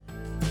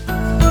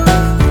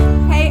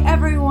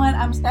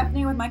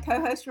with my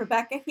co-host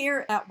Rebecca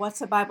here at What's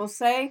the Bible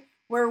Say,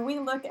 where we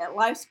look at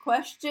life's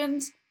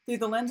questions through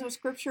the lens of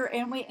Scripture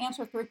and we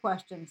answer 3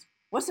 questions.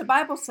 What's the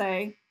Bible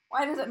say?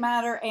 Why does it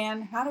matter?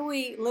 And how do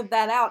we live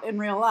that out in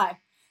real life?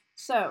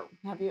 So,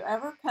 have you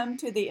ever come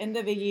to the end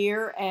of a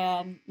year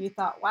and you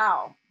thought,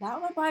 wow, that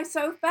went by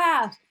so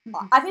fast?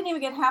 I didn't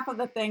even get half of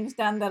the things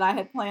done that I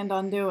had planned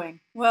on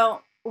doing.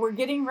 Well, we're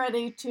getting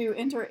ready to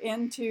enter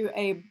into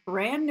a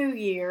brand new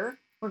year.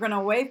 We're going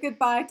to wave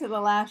goodbye to the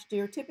last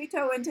year,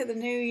 tippy-toe into the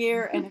new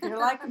year. And if you're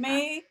like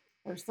me,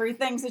 there's 3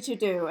 things that you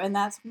do. And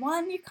that's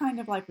one, you kind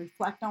of like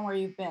reflect on where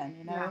you've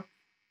been,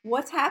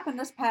 what's happened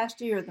this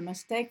past year, the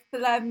mistakes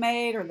that I've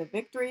made or the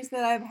victories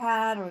that I've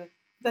had or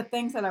the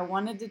things that I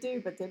wanted to do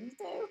but didn't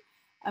do,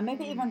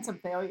 maybe even some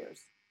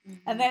failures.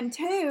 And then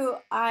 2,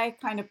 I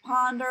kind of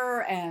ponder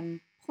and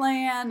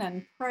plan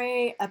and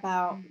pray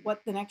about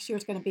what the next year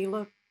is going to be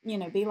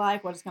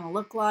like, what it's going to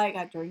look like.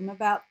 I dream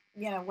about,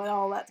 what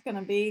all that's going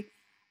to be.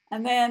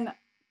 And then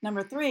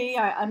number 3,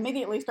 I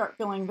immediately start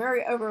feeling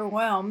very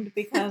overwhelmed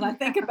because I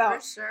think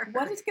about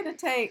what it's going to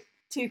take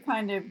to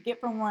kind of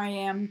get from where I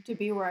am to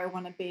be where I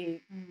want to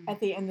be at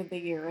the end of the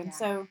year. And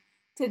so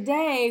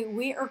today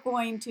we are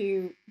going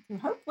to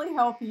hopefully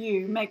help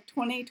you make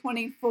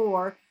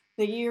 2024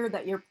 the year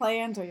that your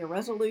plans or your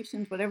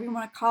resolutions, whatever you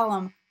want to call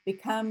them,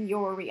 become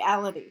your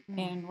reality.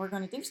 And we're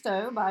going to do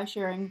so by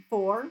sharing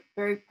 4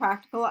 very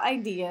practical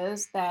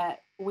ideas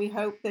that we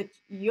hope that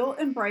you'll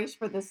embrace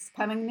for this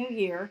coming new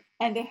year,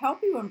 and to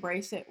help you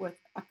embrace it with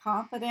a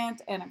confidence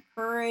and a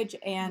courage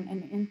and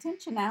an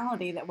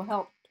intentionality that will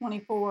help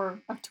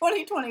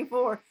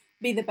 2024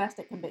 be the best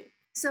it can be.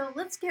 So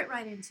let's get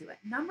right into it.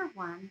 Number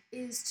 1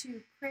 is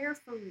to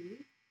prayerfully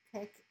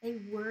pick a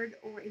word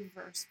or a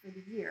verse for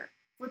the year.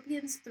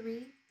 Philippians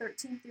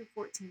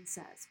 3:13-14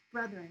 says,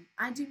 "Brethren,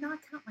 I do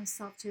not count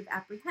myself to have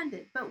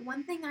apprehended, but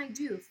one thing I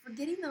do,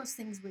 forgetting those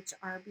things which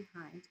are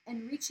behind,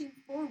 and reaching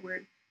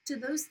forward to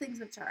those things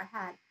which are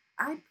ahead,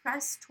 I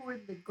press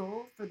toward the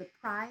goal for the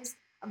prize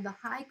of the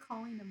high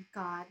calling of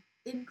God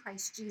in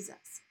Christ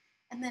Jesus."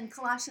 And then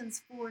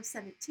Colossians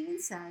 4:17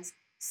 says,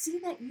 "See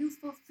that you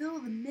fulfill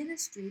the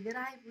ministry that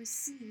I have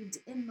received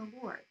in the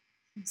Lord."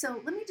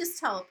 So let me just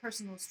tell a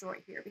personal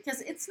story here,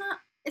 because it's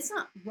not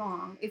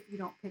wrong if you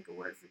don't pick a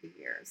word for the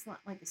year. It's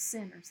not like a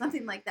sin or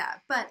something like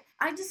that. But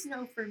I just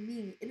know for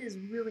me, it has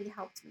really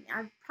helped me.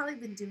 I've probably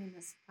been doing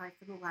this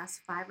for the last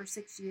 5 or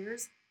 6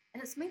 years,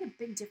 and it's made a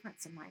big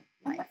difference in my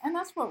life. And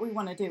that's what we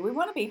want to do. We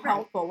want to be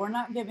helpful. We're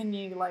not giving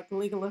you like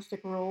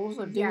legalistic rules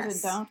of do's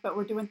and don'ts, but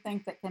we're doing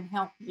things that can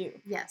help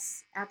you.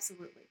 Yes,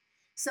 absolutely.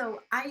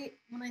 So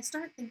when I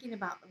start thinking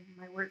about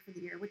my word for the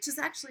year, which is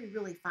actually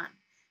really fun,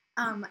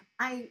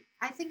 I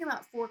think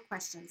about 4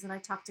 questions that I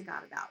talk to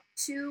God about.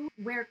 2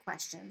 where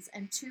questions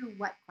and 2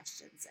 what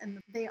questions.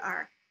 And they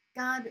are,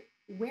 God,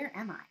 where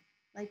am I?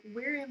 Like,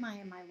 where am I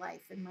in my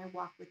life, in my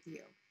walk with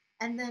you?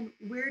 And then,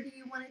 where do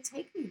you want to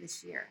take me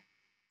this year?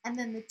 And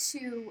then the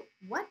 2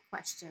 what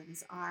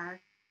questions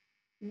are,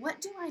 what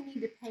do I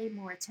need to pay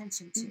more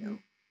attention to?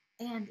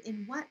 And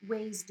in what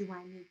ways do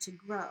I need to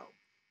grow?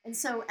 And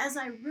so as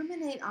I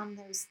ruminate on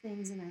those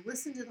things and I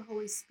listen to the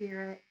Holy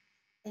Spirit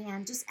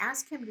and just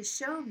ask him to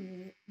show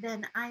me,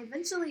 then I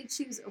eventually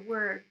choose a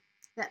word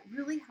that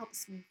really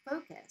helps me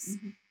focus.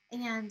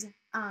 And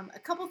a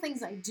couple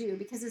things I do,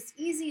 because it's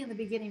easy in the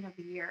beginning of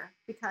the year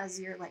because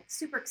you're like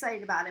super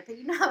excited about it, but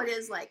you know how it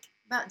is like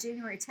about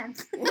January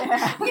 10th,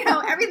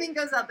 everything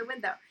goes out the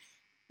window.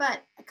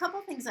 But a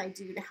couple things I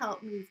do to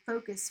help me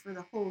focus for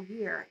the whole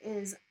year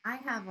is I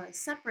have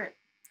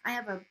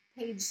a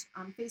page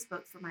on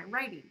Facebook for my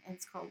writing, and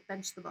it's called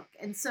Bench the Book.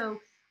 And so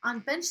on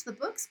Bench the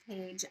Book's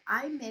page,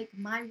 I make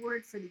my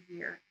word for the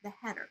year the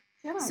header.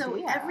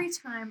 So every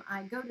time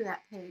I go to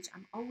that page,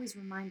 I'm always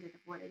reminded of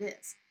what it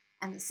is.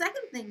 And the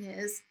second thing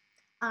is,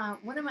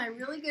 one of my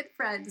really good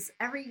friends,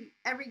 every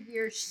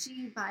year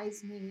she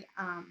buys me,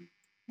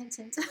 hint,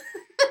 hint,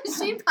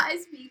 she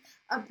buys me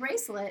a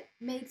bracelet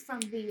made from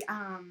the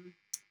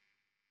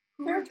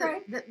Fair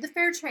Trade. The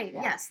Fair Trade,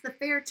 yes, the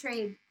Fair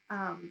Trade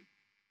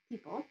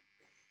people.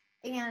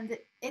 And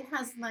it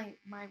has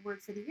my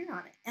word for the year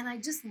on it. And I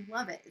just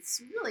love it.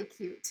 It's really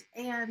cute.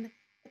 And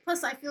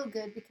plus I feel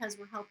good because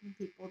we're helping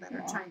people that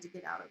are trying to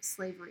get out of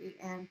slavery.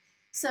 And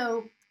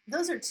so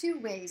those are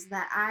 2 ways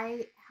that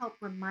I help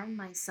remind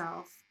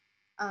myself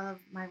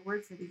of my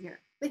word for the year.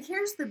 But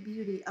here's the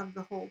beauty of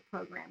the whole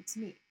program to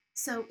me.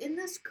 So in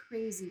this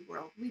crazy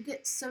world, we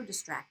get so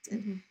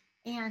distracted.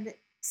 And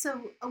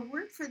so a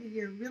word for the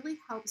year really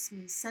helps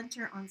me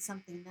center on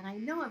something that I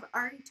know I've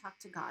already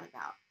talked to God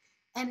about.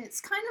 And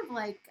it's kind of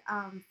like,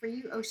 for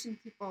you ocean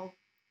people,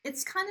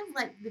 it's kind of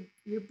like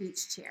your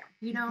beach chair,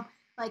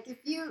 like if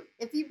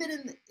you've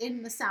been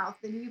in the South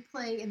and you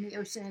play in the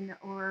ocean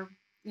or,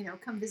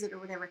 come visit or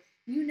whatever,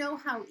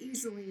 how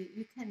easily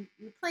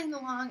you're playing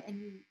along and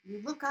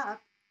you look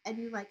up and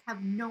you like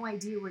have no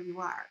idea where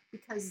you are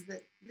because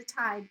the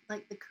tide,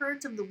 like the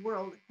current of the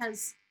world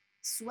has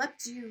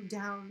swept you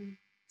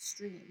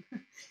downstream.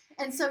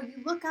 And so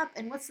you look up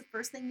and what's the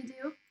first thing you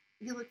do?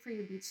 You look for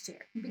your beach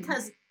chair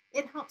because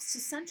it helps to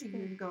center you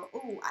and go,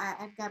 oh,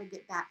 I've got to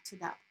get back to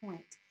that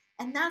point.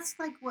 And that's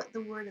like what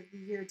the word of the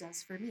year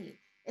does for me.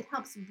 It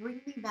helps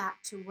bring me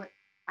back to what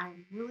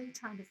I'm really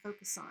trying to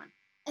focus on.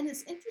 And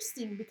it's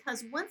interesting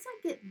because once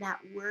I get that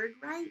word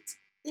right,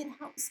 it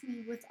helps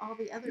me with all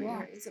the other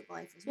areas of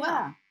life as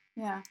well.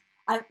 Yeah.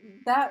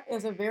 That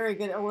is a very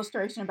good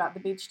illustration about the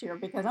beach chair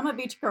because I'm a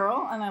beach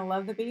girl and I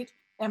love the beach.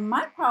 And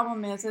my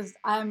problem is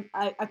I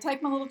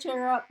take my little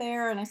chair out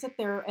there and I sit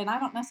there and I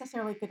don't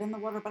necessarily get in the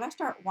water, but I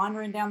start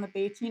wandering down the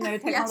beach, take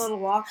my little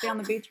walk down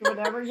the beach or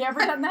whatever. You ever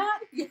done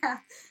that? Yeah.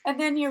 And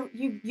then you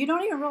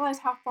don't even realize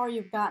how far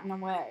you've gotten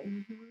away.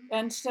 Mm-hmm.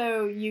 And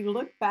so you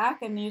look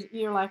back and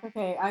you're like,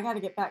 okay, I got to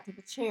get back to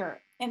the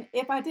chair. And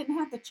if I didn't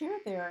have the chair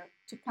there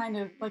to kind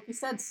of, like you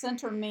said,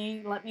 center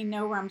me, let me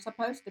know where I'm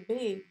supposed to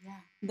be,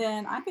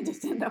 then I could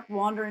just end up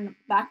wandering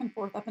back and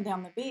forth up and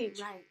down the beach,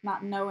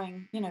 not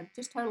knowing,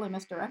 just totally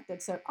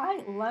misdirected. So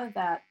I love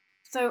that.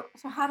 So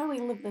how do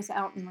we live this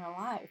out in real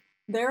life?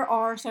 There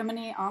are so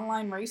many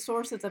online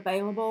resources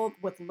available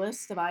with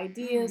lists of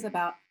ideas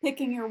about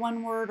picking your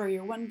one word or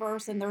your one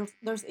verse, and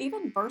there's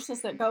even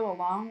verses that go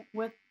along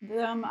with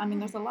them. I mean,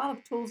 there's a lot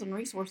of tools and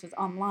resources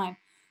online.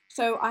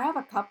 So I have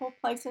a couple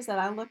places that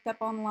I looked up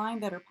online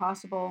that are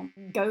possible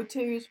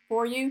go-tos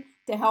for you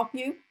to help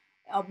you.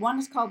 One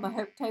is called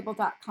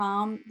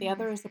thehopetable.com. The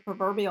other is the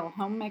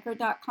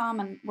proverbialhomemaker.com.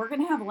 And we're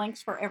going to have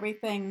links for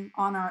everything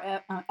on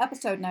our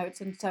episode notes.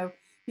 And so,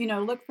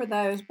 look for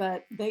those.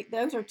 But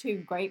those are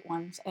two great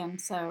ones. And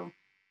so,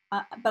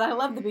 but I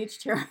love the beach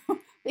chair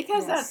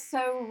because that's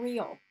so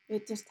real.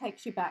 It just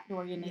takes you back to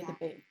where you need to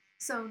be.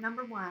 So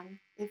number one,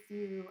 if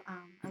you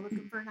are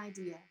looking for an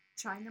idea,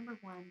 try number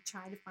one,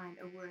 try to find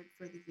a word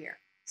for the year.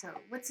 So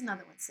what's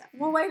another one,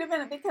 Stephanie? Well, wait a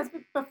minute, because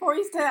before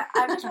you say,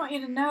 I just want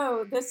you to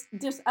know this.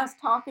 Just us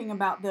talking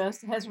about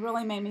this has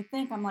really made me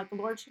think. I'm like,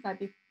 Lord,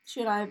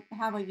 should I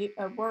have a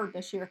word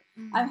this year?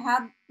 Mm-hmm. I've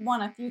had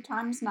one a few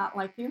times, not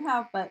like you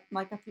have, but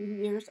like a few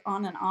years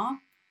on and off.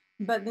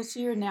 But this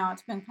year now,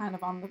 it's been kind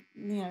of on the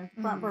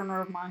front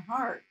burner of my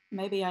heart.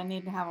 Maybe I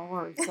need to have a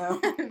word.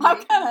 So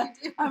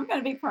I'm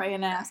gonna be praying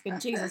and asking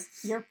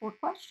Jesus your 4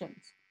 questions.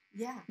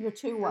 Yeah. Your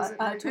 2 what?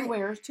 2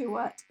 wheres, 2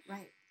 what?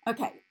 Right.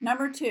 Okay,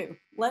 number 2,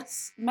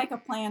 let's make a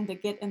plan to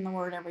get in the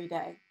Word every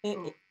day.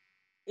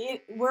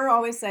 We're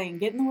always saying,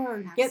 get in the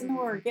Word, get in the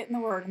Word, get in the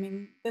Word. I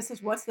mean, this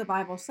is what's the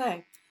Bible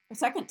say.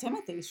 2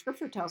 Timothy,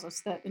 Scripture tells us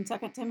that in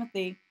 2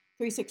 Timothy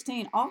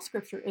 3:16, all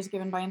Scripture is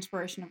given by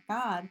inspiration of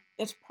God.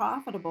 It's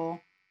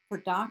profitable for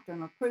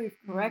doctrine, reproof,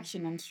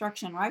 correction,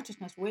 instruction,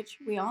 righteousness, which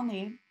we all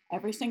need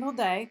every single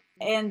day.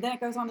 And then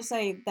it goes on to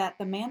say that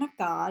the man of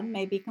God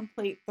may be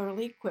complete,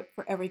 thoroughly equipped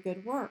for every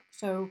good work.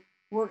 So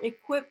we're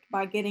equipped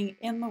by getting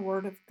in the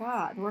Word of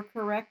God. We're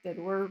corrected.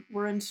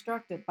 We're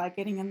instructed by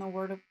getting in the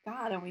Word of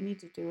God, and we need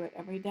to do it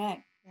every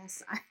day.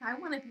 Yes, I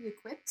want to be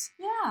equipped.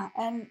 Yeah,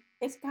 and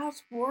it's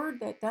God's Word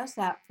that does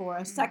that for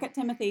us. 2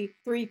 Timothy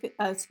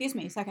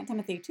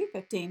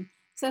 2:15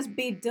 says,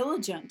 "Be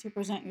diligent to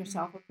present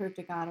yourself approved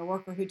to God, a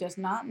worker who does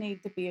not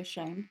need to be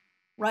ashamed,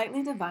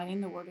 rightly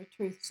dividing the word of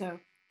truth." So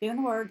get in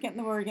the Word, get in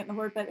the Word, get in the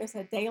Word, but it's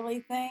a daily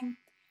thing.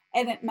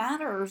 And it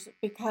matters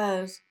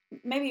because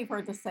maybe you've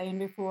heard this saying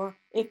before,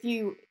 if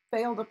you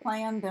fail to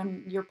plan,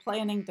 then you're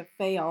planning to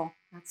fail.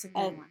 That's a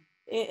good one.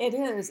 It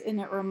is, and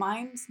it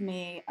reminds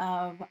me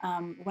of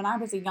when I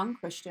was a young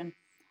Christian,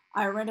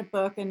 I read a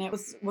book, and it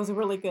was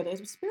really good. It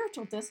was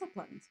Spiritual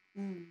Disciplines.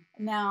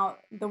 Now,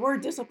 the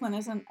word discipline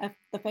isn't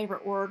the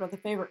favorite word or the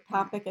favorite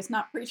topic. It's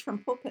not preached from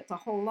pulpits a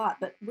whole lot,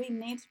 but we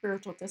need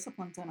spiritual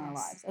disciplines in our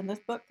lives. And this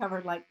book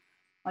covered like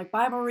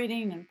Bible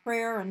reading and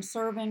prayer and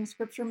serving,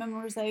 scripture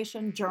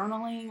memorization,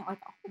 journaling, like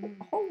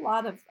a whole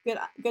lot of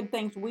good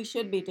things we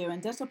should be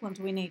doing,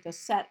 disciplines we need to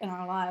set in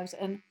our lives.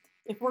 And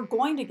if we're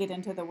going to get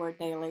into the Word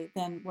daily,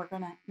 then we're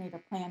going to need a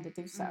plan to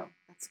do so.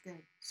 That's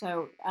good.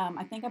 So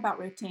I think about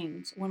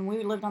routines. When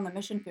we lived on the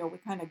mission field, we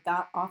kind of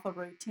got off of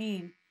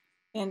routine.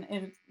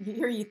 And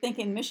here you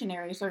thinking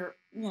missionaries are,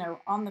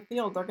 on the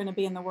field, they're going to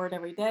be in the Word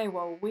every day.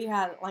 Well, we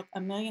had like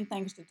a million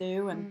things to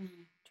do and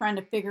trying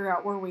to figure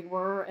out where we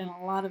were and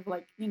a lot of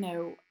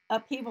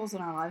upheavals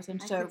in our lives.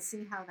 And so I could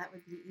see how that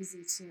would be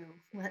easy to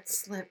let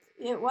slip.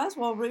 It was.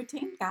 Well,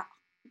 routine got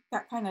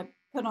kind of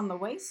put on the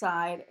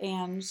wayside.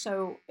 And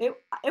so it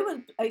was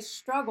a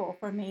struggle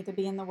for me to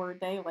be in the Word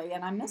daily.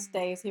 And I missed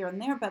days here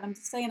and there, but I'm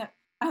just saying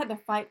I had to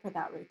fight for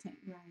that routine.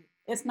 Right.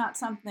 It's not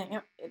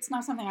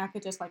something I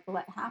could just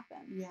let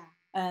happen. Yeah.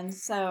 And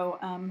so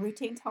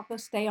routines help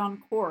us stay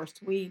on course.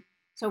 We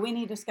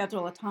need to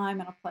schedule a time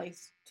and a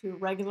place to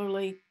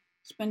regularly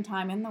spend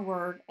time in the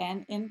Word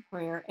and in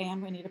prayer,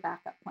 and we need a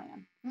backup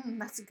plan.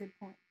 That's a good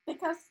point.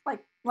 Because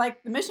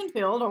like the mission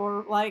field,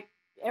 or like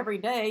every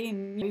day,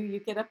 and you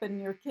get up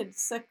and your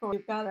kid's sick, or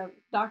you've got a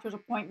doctor's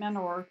appointment,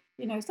 or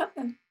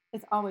something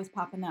is always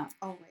popping up.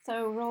 Always.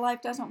 So real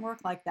life doesn't work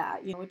like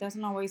that. It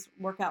doesn't always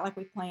work out like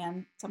we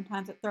plan.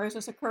 Sometimes it throws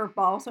us a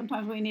curveball.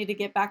 Sometimes we need to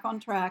get back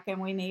on track,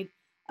 and we need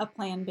a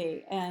plan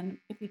B. And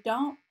if you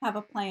don't have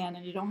a plan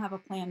and you don't have a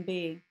plan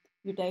B,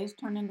 your days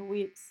turn into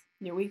weeks.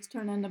 Your weeks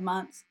turn into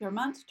months. Your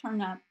months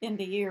turn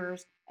into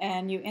years.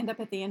 and you end up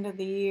at the end of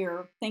the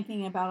year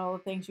thinking about all the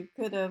things you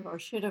could have or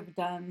should have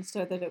done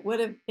so that it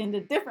would have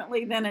ended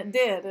differently than it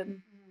did.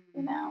 And,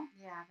 you know.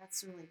 Yeah,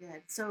 that's really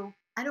good. So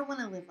I don't want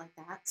to live like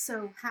that.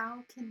 So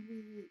how can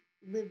we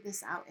live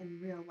this out in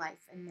real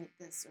life and make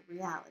this a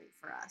reality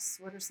for us?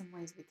 What are some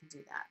ways we can do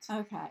that?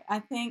 Okay. I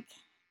think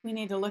we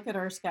need to look at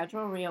our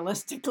schedule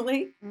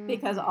realistically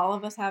because Mhm. all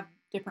of us have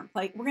different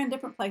we're in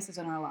different places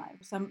in our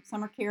lives. Some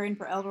are caring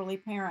for elderly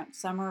parents,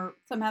 some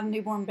have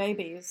newborn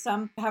babies,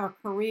 some have a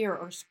career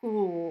or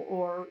school,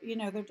 or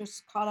they're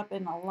just caught up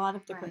in a lot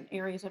of different Right.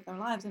 areas of their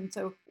lives. And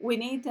so we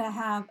need to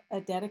have a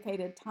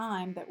dedicated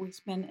time that we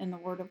spend in the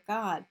Word of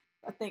God.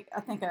 I think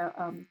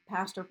a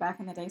pastor back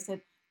in the day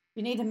said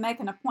you need to make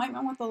an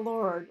appointment with the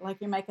Lord, like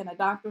you're making a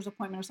doctor's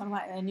appointment or something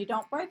like that, and you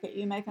don't break it.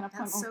 You make an That's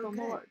appointment so with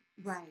the good. Lord.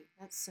 Right.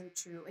 That's so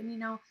true.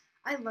 And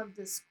I love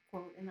this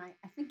quote, and I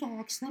think I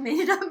actually made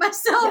it up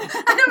myself.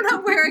 I don't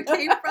know where it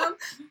came from,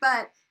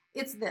 but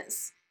it's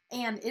this.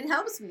 And it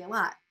helps me a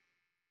lot.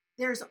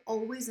 There's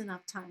always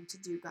enough time to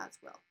do God's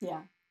will.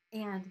 Yeah.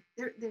 And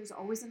there's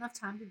always enough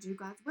time to do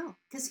God's will,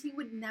 because He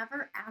would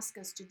never ask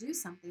us to do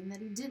something that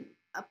He didn't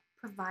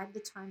provide the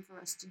time for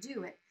us to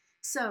do it.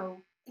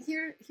 So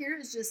here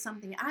is just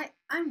something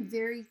I'm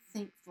very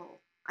thankful.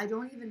 I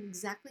don't even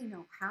exactly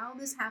know how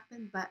this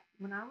happened, but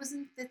when I was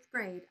in 5th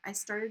grade, I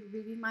started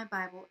reading my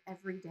Bible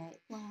every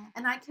day. Wow.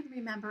 And I can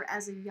remember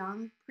as a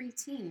young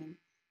preteen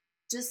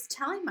just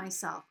telling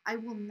myself, I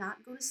will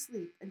not go to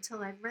sleep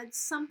until I've read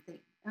something.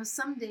 Now,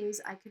 some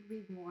days I could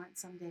read more and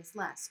some days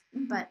less.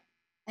 But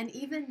and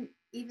even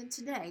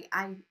today,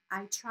 I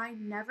try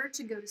never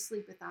to go to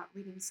sleep without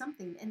reading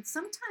something. And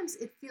sometimes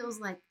it feels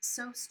like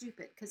so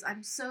stupid because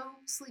I'm so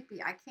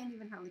sleepy, I can't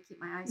even hardly keep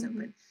my eyes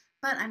open.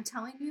 But I'm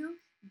telling you,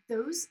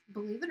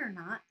 believe it or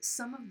not,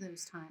 some of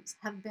those times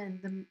have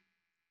been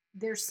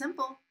they're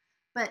simple,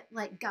 but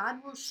like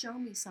God will show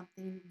me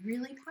something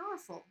really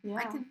powerful. Yeah.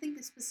 I can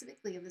think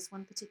specifically of this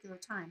one particular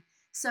time.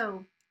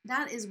 So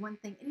that is one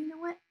thing. And you know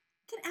what?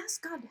 You can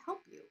ask God to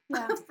help you.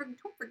 Yeah.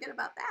 Don't forget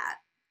about that.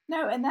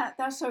 No, and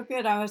that's so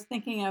good. I was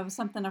thinking of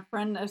something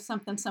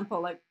something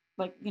simple like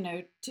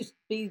to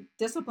be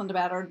disciplined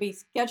about it or to be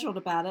scheduled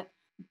about it.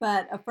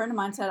 But a friend of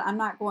mine said, I'm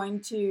not going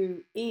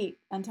to eat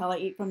until I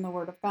eat from the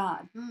Word of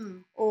God.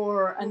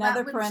 Or another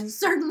that would friend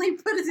certainly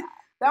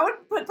that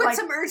would put like,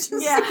 some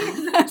urgency.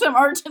 Yeah, some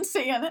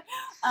urgency in it.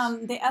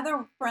 The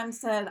other friend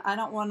said, I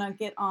don't want to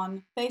get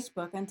on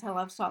Facebook until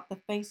I've sought the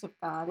face of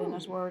God in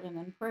His Word and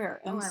in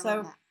prayer. And I so,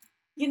 love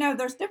that.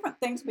 there's different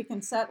things we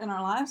can set in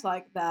our lives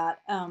like that.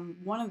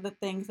 One of the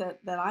things that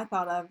I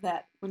thought of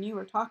that when you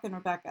were talking,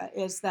 Rebecca,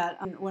 is that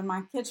when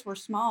my kids were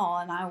small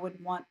and I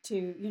would want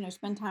to,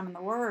 spend time in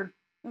the Word,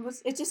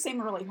 it just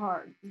seemed really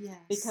hard. Yes.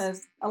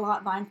 Because a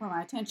lot vying for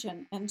my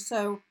attention. And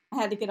so I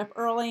had to get up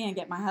early and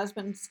get my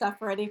husband's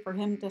stuff ready for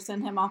him to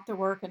send him off to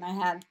work. And I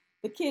had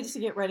the kids to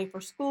get ready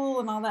for school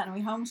and all that. And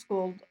we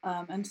homeschooled.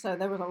 And so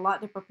there was a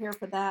lot to prepare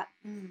for that.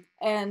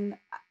 And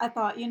I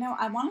thought,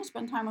 I want to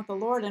spend time with the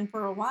Lord. And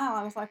for a while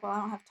I was like, well, I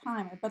don't have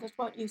time. But it's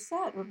what you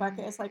said,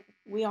 Rebecca. It's like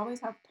we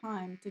always have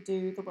time to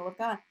do the will of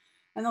God.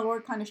 And the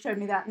Lord kind of showed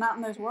me that, not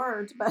in those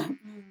words,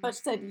 but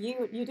said,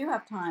 you do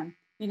have time.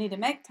 You need to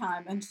make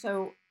time. And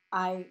so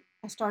I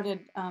started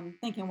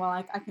thinking, well,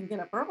 I can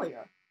get up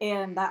earlier.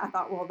 And I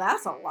thought, well,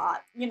 that's a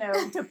lot,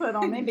 to put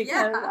on me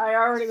because I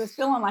already was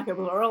feeling like it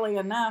was early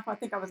enough. I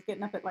think I was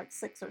getting up at like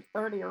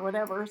 6:30 or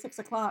whatever, 6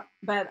 o'clock.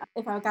 But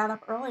if I got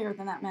up earlier,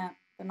 then that meant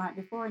the night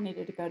before I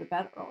needed to go to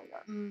bed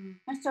earlier.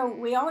 And so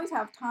we always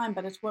have time,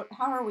 but it's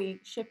how are we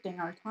shifting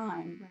our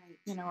time?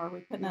 Right. Are we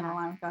putting it in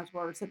line with God's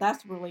Word? So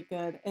that's really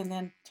good. And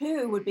then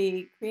 2 would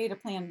be create a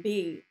plan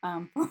B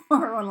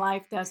for when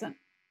life doesn't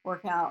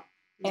work out.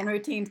 And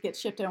routines get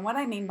shifted. And what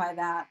I mean by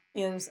that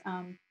is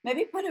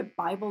maybe put a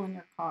Bible in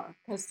your car.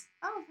 Because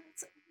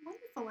that's a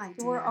wonderful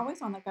idea. We're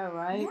always on the go,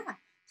 right? Yeah.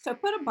 So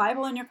put a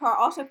Bible in your car.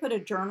 Also put a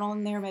journal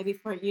in there, maybe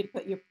for you to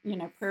put your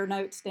prayer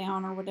notes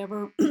down or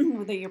whatever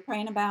that you're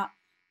praying about.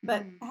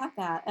 But have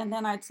that. And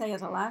then I'd say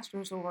as a last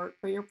resort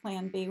for your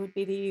plan B would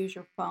be to use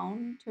your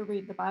phone to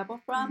read the Bible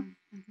from.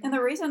 And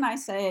the reason I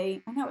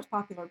say, I know it's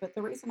popular, but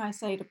the reason I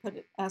say to put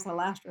it as a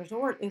last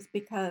resort is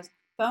because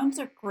phones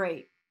are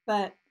great,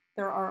 but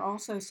there are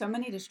also so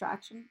many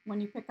distractions when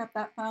you pick up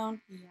that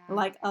phone,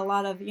 like a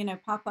lot of,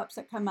 pop-ups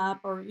that come up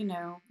or,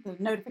 the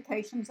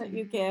notifications that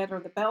you get or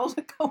the bells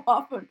that go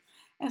off. And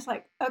it's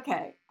like,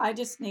 okay, I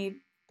just need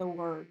the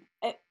Word.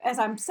 As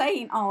I'm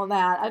saying all of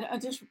that, I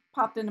just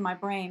popped into my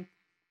brain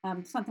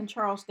something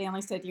Charles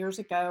Stanley said years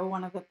ago.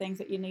 One of the things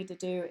that you need to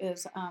do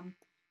is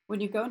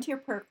when you go into your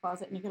prayer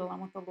closet and you get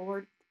alone with the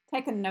Lord,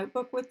 take a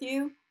notebook with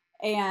you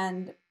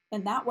and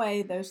that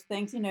way, those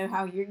things,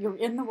 how you're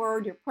in the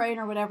Word, you're praying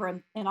or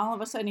whatever, and all of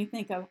a sudden you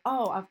think of,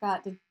 oh, I've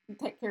got to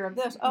take care of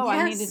this. Oh,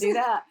 I need to do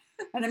that.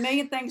 And a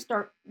million things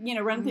start,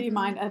 running through your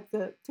mind at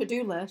the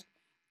to-do list.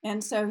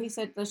 And so he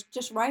said, let's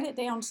just write it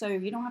down so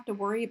you don't have to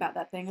worry about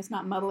that thing. It's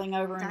not muddling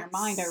over in your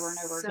mind over and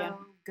over again.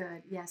 So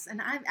good. Yes. And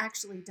I've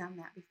actually done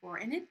that before.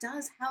 And it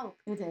does help.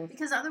 It is.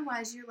 Because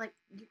otherwise you're like,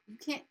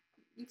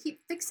 you you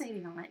keep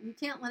fixating on it. You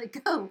can't let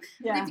it go.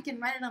 Yeah. But if you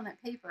can write it on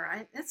that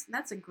paper,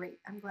 that's a great.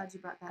 I'm glad you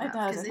brought that It up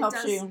does. because It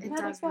helps you. It Let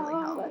does it go,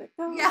 really help. let it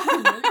go. Yeah,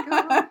 let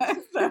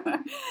it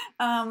go.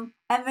 So,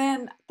 and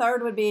then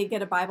third would be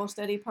get a Bible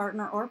study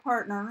partner or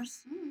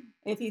partners.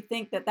 If you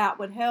think that that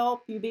would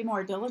help you be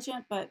more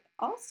diligent, but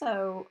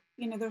also,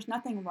 there's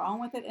nothing wrong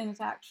with it, and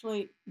it's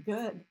actually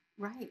good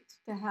Right.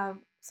 to have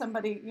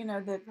somebody,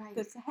 that Right.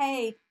 that's,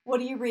 hey, what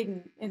are you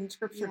reading in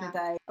Scripture Yeah.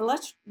 today?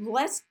 Let's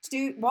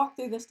walk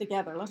through this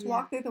together. Let's Yeah.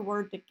 walk through the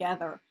Word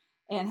together,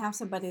 and have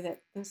somebody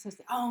that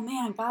says, oh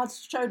man, God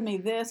showed me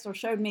this or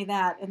showed me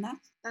that, and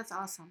That's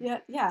awesome.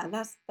 yeah,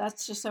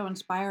 that's just so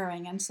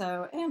inspiring. And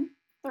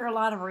there are a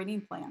lot of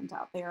reading plans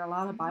out there, a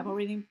lot of Bible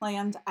reading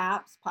plans,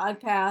 apps,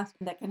 podcasts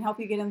that can help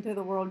you get into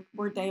the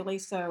Word daily.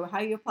 So how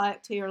you apply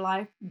it to your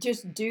life,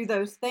 just do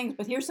those things.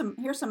 But here's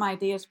some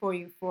ideas for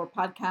you for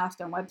podcasts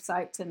and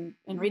websites and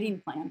reading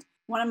plans.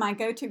 One of my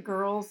go-to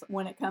girls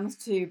when it comes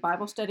to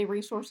Bible study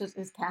resources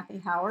is Kathy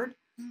Howard.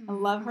 I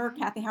love her.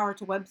 Kathy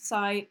Howard's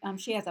website.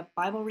 She has a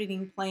Bible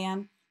reading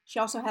plan. She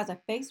also has a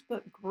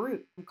Facebook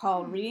group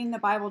called Reading the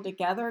Bible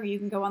Together. You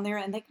can go on there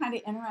and they kind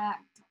of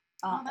interact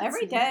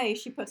every day.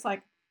 She puts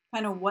like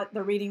kind of what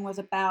the reading was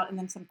about and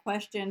then some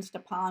questions to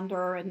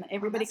ponder, and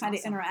everybody kind of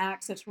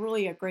interacts. It's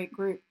really a great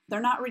group. They're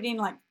not reading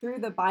like through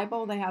the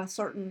Bible. They have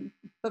certain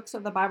books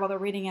of the Bible they're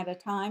reading at a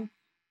time,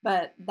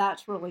 but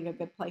that's really a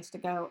good place to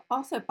go.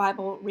 Also,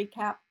 Bible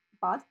Recap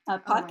podcast.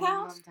 Oh, I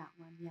love that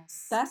one.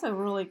 Yes, that's a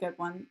really good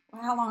one.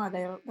 How long are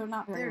they? They're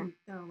not very long.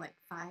 They're like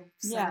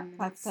 5-7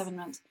 minutes. 5-7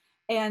 minutes.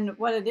 And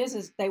what it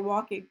is they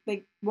walk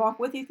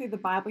with you through the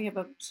Bible. You have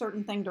a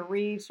certain thing to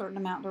read, certain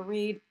amount to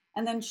read,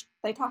 and then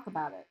they talk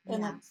about it,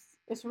 and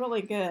it's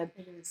really good.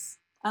 It is.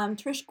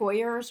 Trish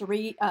Goyer's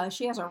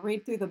she has a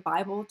Read Through the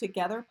Bible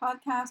Together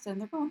podcast, and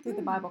they're going through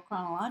the Bible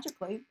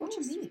chronologically, which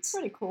is neat.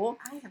 Pretty cool.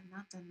 I have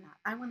not done that.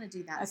 I want to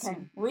do that. Okay,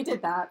 soon. We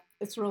did that.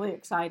 It's really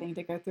exciting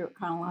to go through it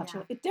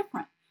chronologically. It's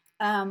different.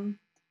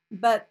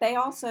 But they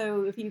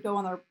also, if you go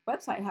on their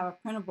website, have a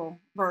printable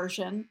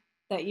version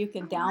that you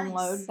can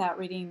download that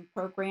reading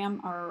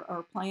program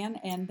or plan.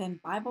 And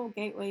then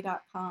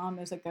BibleGateway.com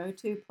is a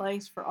go-to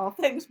place for all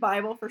things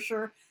Bible for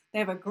sure. They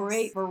have a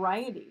great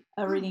variety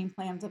of reading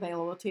plans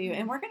available to you.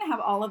 And we're going to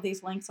have all of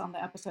these links on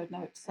the episode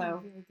notes.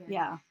 So,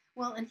 yeah.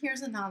 Well, and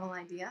here's a novel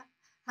idea.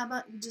 How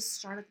about you just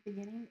start at the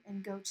beginning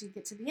and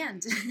get to the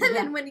end? And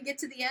then when you get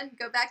to the end,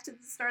 go back to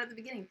the start of the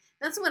beginning.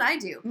 That's what I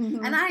do.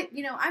 And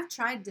I've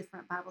tried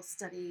different Bible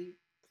study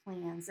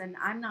plans, and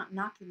I'm not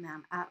knocking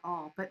them at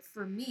all. But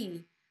for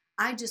me,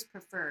 I just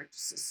prefer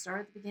just to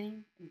start at the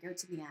beginning and go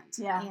to the end.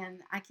 Yeah. And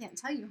I can't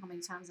tell you how many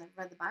times I've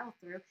read the Bible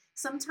through.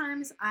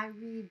 Sometimes I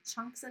read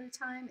chunks at a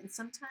time, and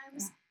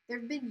sometimes there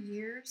have been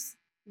years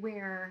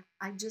where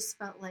I just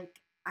felt like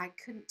I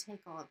couldn't take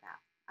all of that.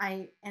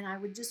 I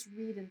would just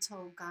read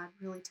until God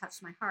really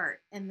touched my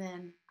heart, and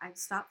then I'd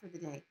stop for the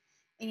day.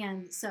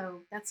 And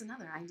so that's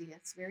another idea.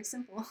 It's very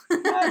simple.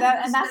 No,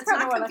 that's not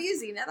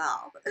confusing at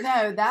all.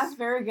 No, that's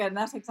very good. And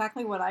that's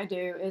exactly what I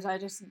do is I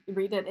just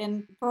read it.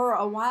 And for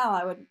a while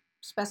I would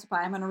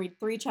specify I'm going to read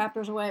 3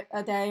 chapters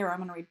a day, or I'm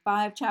going to read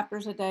 5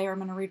 chapters a day, or I'm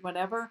going to read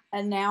whatever.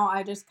 And now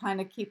I just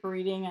kind of keep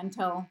reading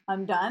until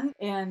I'm done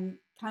and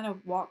kind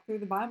of walk through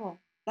the Bible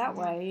that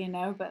way,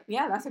 But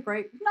yeah, that's a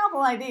great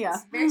novel idea.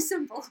 It's very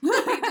simple.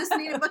 You just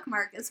need a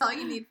bookmark. That's all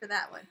you need for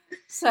that one.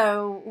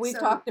 So we've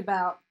talked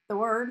about the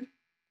Word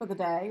for the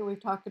day. We've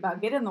talked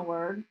about get in the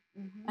Word,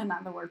 and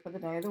not the word for the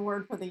day, the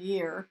word for the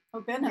year. Oh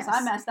goodness,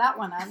 I messed that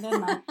one up,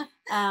 didn't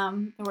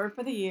I? The word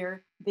for the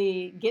year,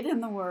 the get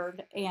in the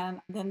Word, and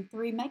then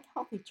 3, make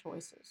healthy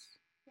choices.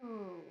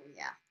 Oh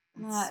yeah,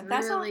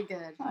 that's really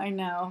good. I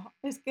know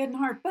it's good and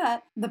hard,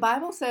 but the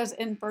Bible says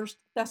in 1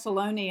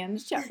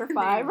 Thessalonians chapter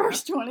 5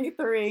 verse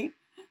 23.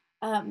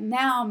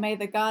 Now may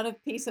the God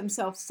of peace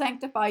himself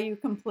sanctify you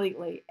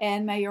completely,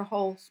 and may your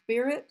whole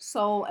spirit,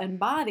 soul, and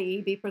body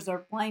be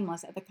preserved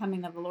blameless at the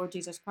coming of the Lord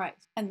Jesus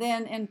Christ. And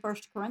then in 1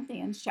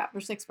 Corinthians chapter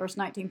 6, verse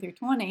 19 through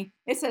 20,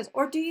 it says,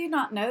 or do you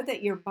not know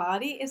that your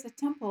body is a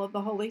temple of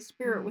the Holy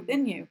Spirit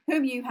within you,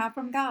 whom you have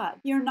from God?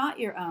 You're not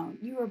your own.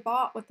 You were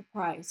bought with a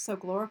price, so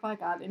glorify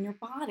God in your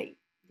body.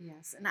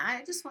 Yes, and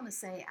I just want to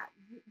say,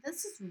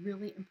 this has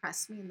really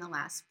impressed me in the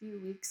last few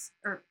weeks,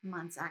 or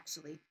months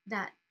actually,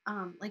 that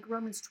like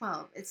Romans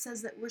 12, it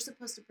says that we're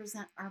supposed to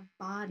present our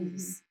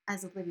bodies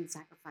as a living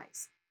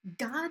sacrifice.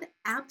 God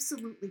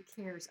absolutely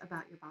cares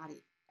about your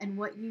body and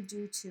what you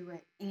do to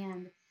it.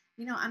 And,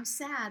 I'm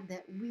sad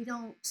that we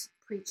don't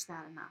preach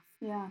that enough.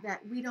 Yeah.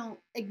 That we don't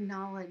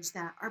acknowledge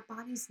that our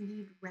bodies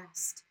need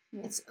rest.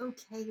 Yeah. It's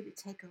okay to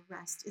take a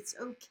rest. It's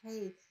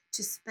okay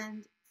to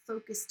spend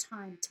focused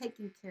time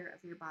taking care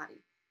of your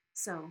body.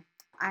 So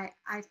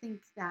I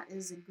think that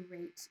is a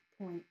great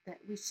point, that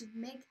we should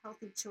make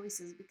healthy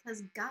choices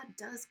because God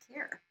does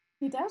care.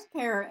 He does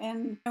care,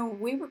 and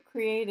we were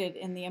created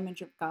in the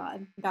image of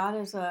God. God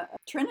is a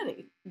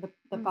Trinity,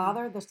 the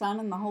Father, the Son,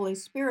 and the Holy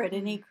Spirit,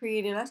 and he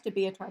created us to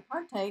be a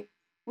tripartite,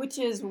 which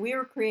is we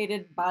were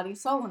created body,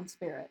 soul, and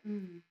spirit.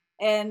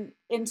 And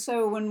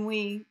so when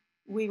we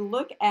we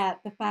look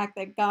at the fact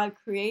that God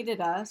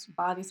created us,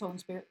 body, soul, and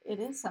spirit, it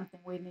is something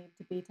we need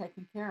to be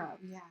taken care of.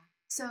 Yeah.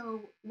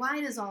 So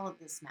why does all of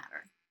this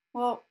matter?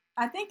 Well,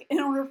 I think in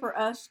order for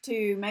us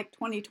to make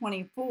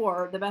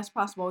 2024 the best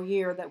possible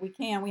year that we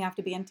can, we have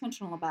to be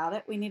intentional about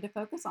it. We need to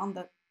focus on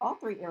all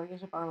three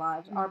areas of our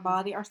lives: our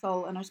body, our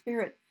soul, and our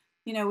spirit.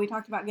 We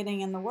talked about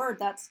getting in the Word.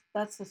 That's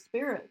the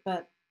spirit,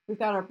 but we've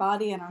got our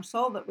body and our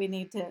soul that we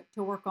need to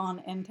work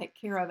on and take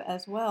care of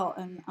as well.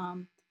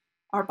 And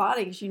our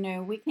bodies,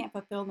 we can't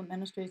fulfill the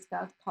ministries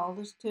God's called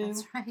us to.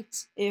 That's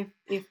right.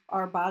 If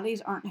our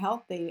bodies aren't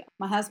healthy.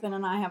 My husband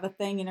and I have a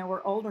thing,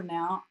 we're older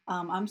now.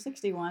 I'm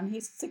 61,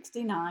 he's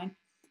 69,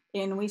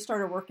 and we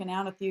started working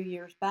out a few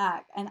years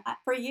back. And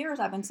for years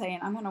I've been saying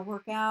I'm going to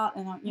work out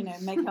and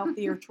make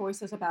healthier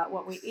choices about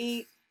what we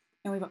eat.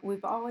 And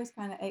we've always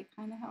kind of ate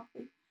kind of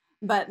healthy,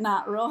 but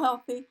not real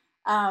healthy.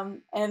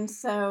 And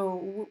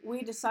so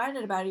we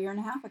decided about a year and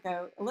a half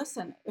ago,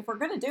 listen, if we're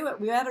going to do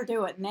it, we better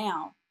do it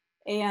now.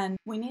 And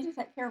we need to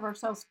take care of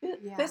ourselves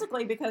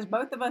physically, because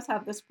both of us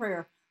have this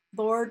prayer: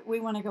 Lord, we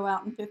want to go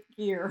out in fifth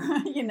gear.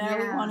 We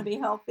want to be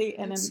healthy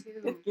and in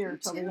fifth gear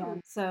till the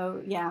end.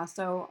 So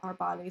so our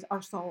bodies,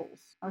 our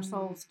souls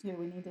too,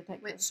 we need to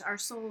take care of. Our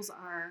souls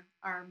are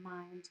our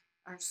mind,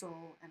 our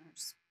soul, and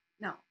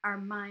our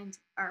mind,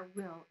 our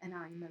will, and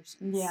our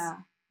emotions.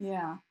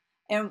 Yeah.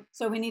 And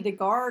so we need to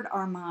guard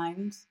our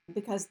minds,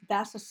 because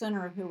that's the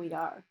center of who we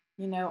are.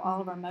 All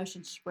of our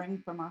emotions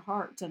spring from our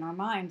hearts and our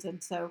minds.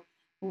 And so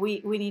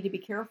we need to be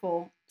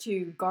careful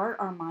to guard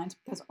our minds,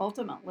 because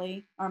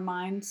ultimately our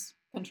minds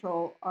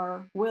control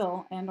our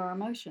will and our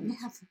emotions.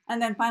 Yeah. And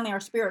then finally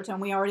our spirits,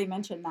 and we already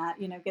mentioned that,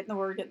 get in the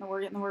Word,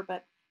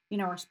 but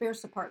our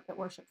spirit's the part that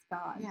worships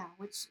God. Yeah,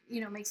 which,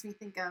 makes me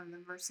think of the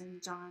verse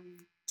in John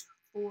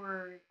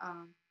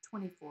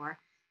 4:24.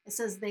 It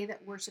says, they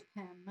that worship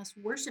him must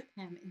worship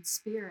him in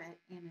spirit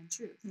and in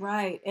truth.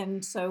 Right.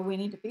 And so we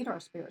need to feed our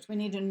spirits. We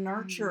need to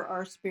nurture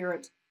our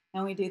spirits.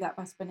 And we do that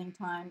by spending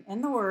time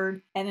in the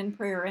Word and in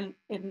prayer. And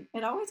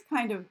it always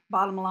kind of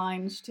bottom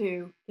lines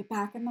to get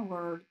back in the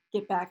Word,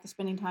 get back to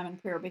spending time in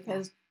prayer.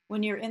 Because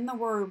when you're in the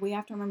Word, we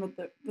have to remember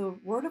that the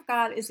Word of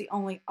God is the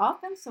only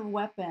offensive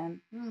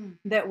weapon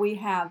that we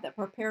have that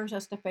prepares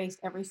us to face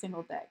every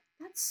single day.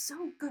 That's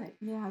so good.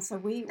 Yeah, so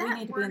we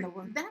need to be in the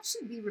Word. That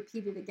should be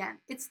repeated again.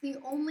 It's the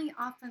only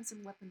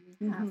offensive weapon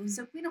we have. Mm-hmm.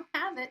 So if we don't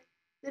have it,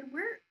 then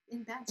we're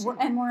in bad shape.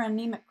 We're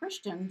anemic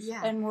Christians.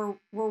 Yeah. And we're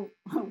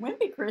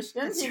wimpy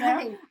Christians. That's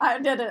right. I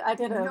did a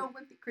no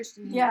wimpy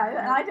Christian here. Yeah,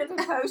 and I did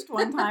a post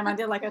one time. I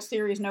did like a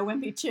series, No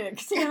Wimpy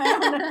Chicks.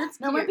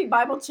 No wimpy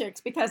Bible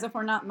chicks, because if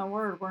we're not in the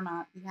Word, we're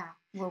not. Yeah.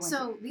 We're wimpy.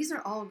 So these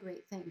are all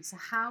great things. So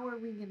how are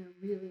we going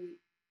to really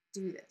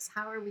do this?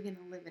 How are we going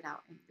to live it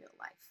out in real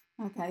life?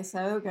 Okay,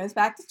 so it goes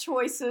back to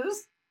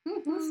choices.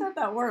 We said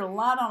that word a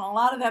lot on a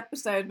lot of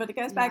episodes, but it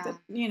goes back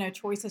to,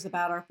 choices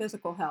about our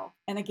physical health.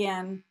 And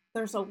again,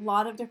 there's a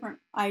lot of different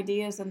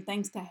ideas and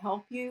things to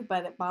help you,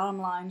 but it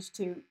bottom lines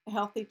to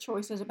healthy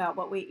choices about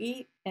what we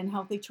eat and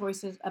healthy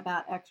choices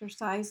about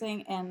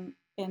exercising. And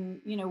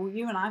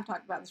you and I have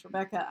talked about this,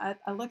 Rebecca.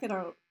 I look at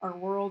our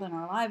world and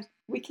our lives.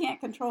 We can't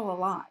control a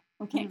lot.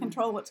 We can't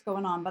control what's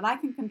going on, but I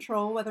can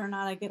control whether or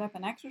not I get up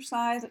and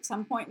exercise at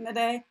some point in the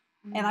day.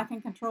 And I can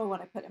control what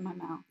I put in my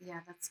mouth. Yeah,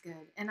 that's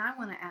good. And I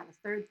want to add a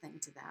third thing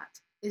to that,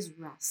 is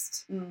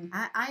rest.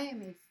 I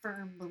am a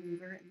firm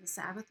believer in the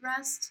Sabbath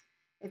rest.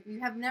 If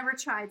you have never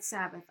tried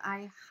Sabbath,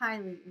 I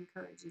highly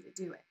encourage you to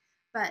do it.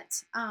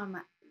 But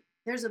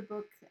there's a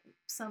book,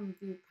 some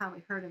of you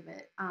probably heard of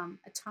it,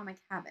 Atomic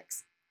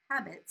Habits.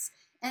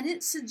 And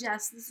it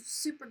suggests, this is a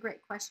super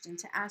great question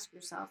to ask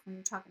yourself when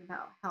you're talking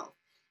about health.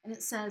 And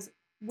it says,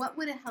 what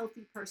would a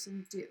healthy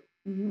person do?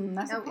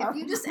 So if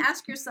you just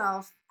ask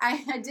yourself,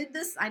 I did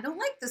this, I don't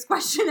like this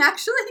question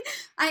actually.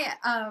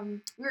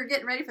 We were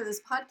getting ready for this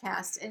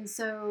podcast, and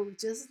so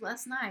just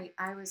last night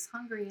I was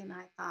hungry and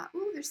I thought,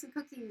 ooh, there's some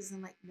cookies.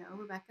 I'm like, no,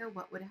 Rebecca,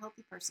 what would a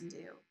healthy person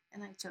do?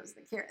 And I chose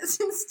the carrots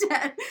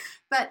instead.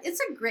 But it's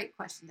a great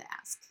question to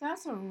ask.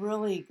 That's a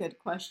really good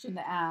question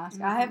to ask.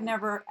 I have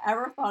never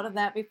ever thought of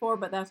that before,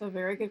 but that's a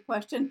very good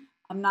question.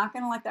 I'm not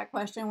going to like that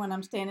question when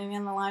I'm standing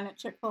in the line at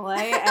Chick-fil-A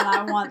and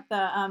I want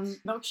the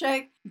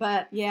milkshake.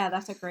 But yeah,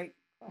 that's a great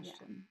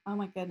question. Yeah. Oh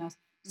my goodness.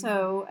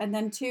 So, and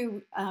then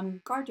two,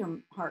 guard your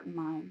heart and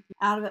mind.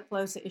 Out of it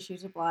flows the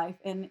issues of life.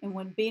 And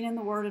when being in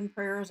the Word and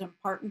prayer is an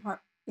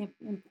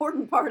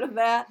important part of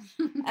that,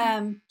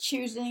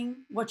 choosing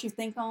what you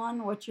think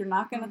on, what you're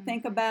not going to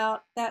think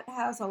about, that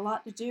has a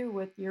lot to do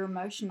with your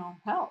emotional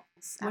health,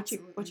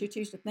 what you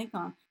choose to think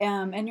on,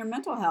 and your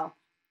mental health.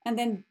 And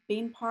then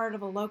being part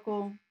of a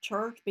local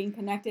church, being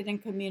connected in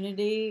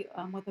community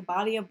with a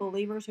body of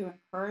believers who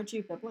encourage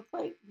you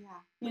biblically. Yeah.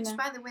 Which,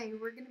 by the way,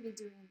 we're going to be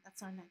doing,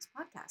 that's our next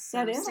podcast.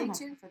 So stay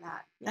tuned for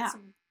that. That's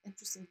some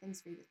interesting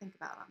things for you to think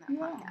about on that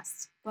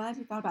podcast. Glad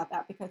you thought about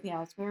that, because, it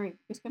was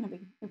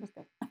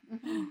good.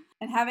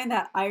 And having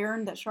that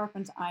iron that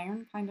sharpens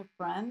iron kind of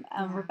friend.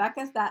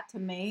 Rebecca's that to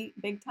me,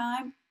 big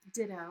time.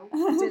 Ditto.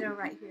 Ditto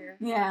right here.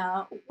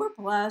 Yeah, we're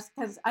blessed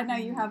because I know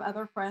you Mhm. have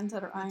other friends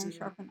that are I iron do.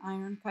 sharpen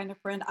iron kind of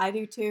friend. I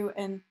do too.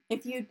 And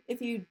if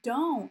you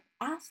don't,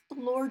 ask the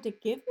Lord to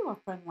give you a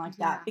friend like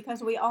Yeah. that,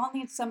 because we all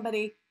need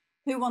somebody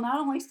who will not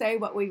only say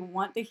what we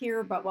want to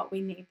hear, but what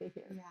we need to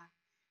hear. Yeah.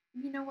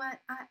 You know what?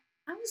 I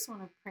just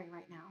want to pray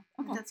right now,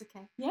 if Okay. that's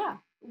okay. Yeah.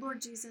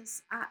 Lord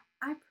Jesus,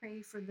 I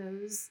pray for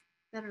those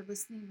that are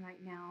listening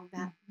right now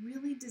that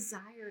really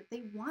desire,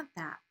 they want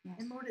that. Yes.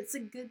 And Lord, it's a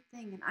good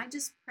thing. And I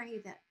just pray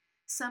that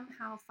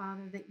somehow,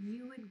 Father, that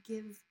you would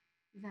give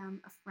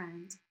them a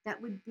friend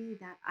that would be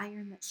that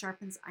iron that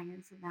sharpens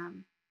iron for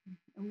them.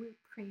 And we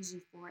praise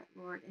you for it,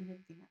 Lord, in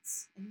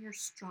advance. In your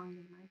strong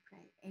name I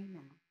pray.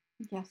 Amen.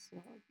 Yes,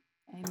 Lord.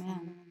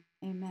 Amen.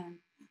 Amen.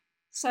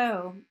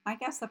 So I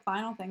guess the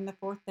final thing, the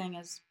fourth thing,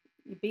 is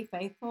you be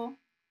faithful,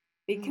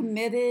 be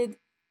committed,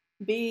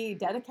 be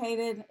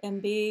dedicated,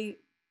 and be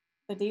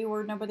the D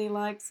word nobody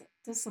likes,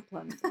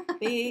 disciplined.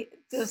 Be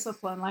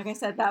disciplined. Like I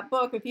said, that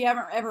book, if you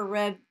haven't ever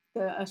read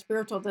the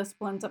Spiritual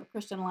Disciplines of a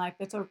Christian Life,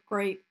 it's a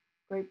great,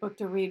 great book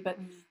to read. But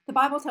the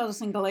Bible tells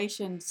us in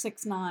Galatians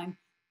 6:9,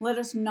 let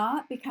us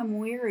not become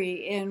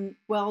weary in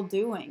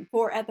well-doing,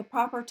 for at the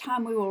proper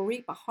time we will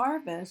reap a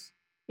harvest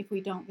if we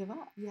don't give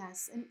up.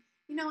 Yes. And,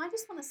 I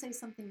just want to say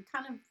something,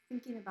 kind of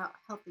thinking about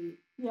healthy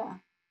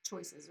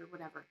choices or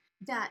whatever,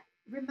 that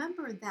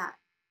remember that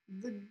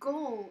the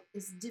goal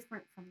is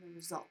different from the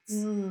results.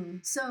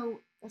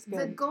 So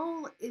the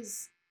goal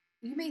is,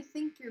 you may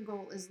think your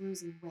goal is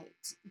losing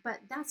weight, but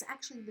that's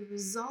actually the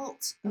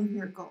result of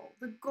your goal.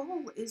 The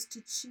goal is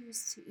to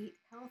choose to eat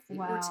healthy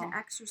or to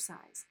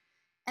exercise.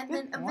 And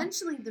then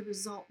eventually the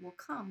result will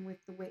come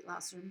with the weight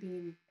loss or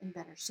being in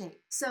better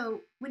shape.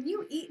 So when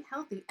you eat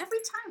healthy, every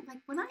time,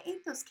 like when I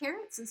ate those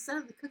carrots instead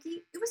of the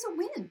cookie, it was a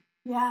win.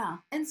 Yeah.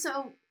 And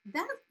so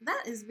that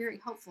is very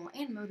helpful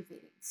and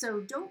motivating. So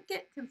don't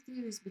get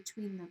confused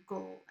between the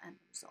goal and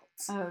the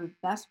results. Oh,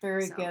 that's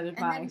very good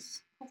advice. And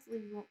then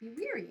hopefully you won't be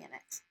weary in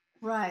it.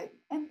 Right.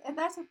 And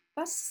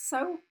that's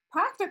so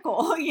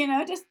practical,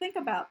 just think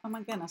about, oh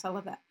my goodness, I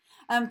love that.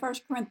 1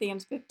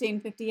 Corinthians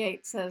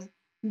 15:58 says,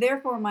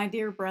 therefore, my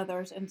dear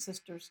brothers and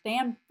sisters,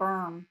 stand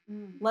firm.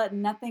 Let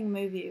nothing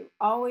move you.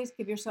 Always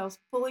give yourselves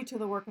fully to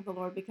the work of the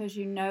Lord, because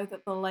you know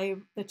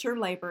that your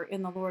labor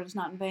in the Lord is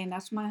not in vain.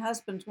 That's my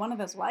husband's, one of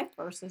his life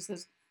verses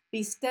is,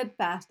 be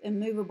steadfast,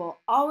 immovable,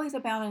 always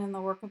abounding in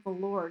the work of the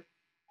Lord.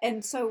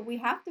 And so we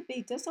have to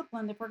be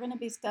disciplined if we're going to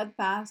be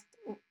steadfast.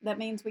 That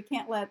means we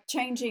can't let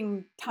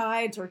changing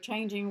tides or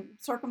changing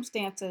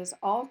circumstances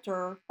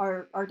alter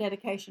our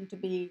dedication to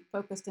be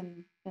focused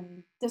and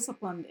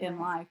disciplined in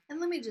life.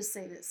 And let me just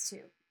say this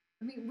too.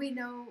 I mean, we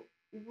know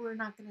we're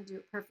not going to do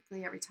it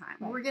perfectly every time.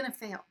 Right. We're going to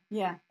fail.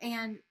 Yeah.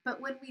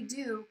 But when we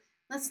do,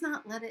 let's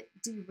not let it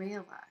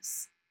derail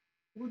us.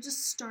 We'll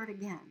just start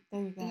again.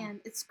 There you go.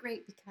 And it's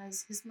great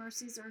because his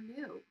mercies are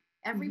new.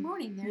 Every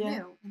morning they're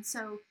new. And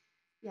so,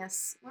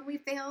 yes, when we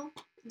fail,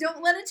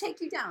 don't let it take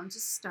you down.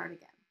 Just start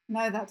again.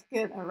 No, that's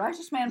good. A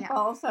righteous man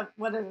falls,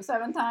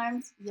 7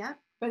 times? Yep.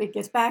 But he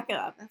gets back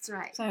up. That's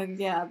right. So,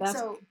 yeah.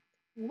 So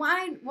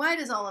why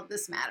does all of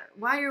this matter?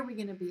 Why are we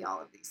going to be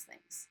all of these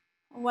things?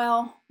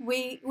 Well,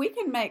 we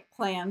can make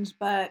plans,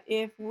 but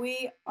if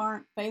we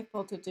aren't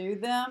faithful to do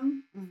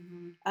them,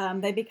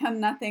 they become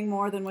nothing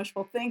more than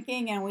wishful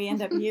thinking, and we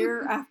end up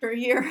year after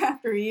year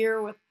after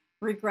year with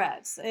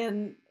regrets.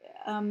 And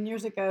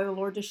years ago, the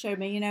Lord just showed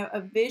me, a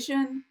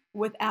vision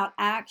without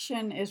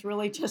action is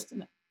really just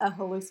a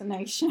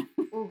hallucination.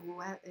 Oh,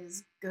 that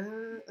is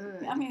good.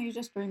 I mean, you're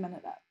just dreaming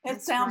it up.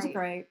 It sounds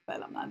great,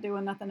 but I'm not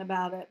doing nothing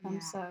about it.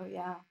 And so,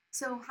 yeah.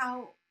 So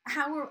how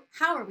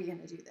are we going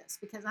to do this?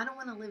 Because I don't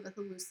want to live a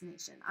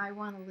hallucination. I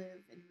want to live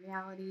in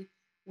reality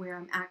where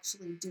I'm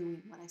actually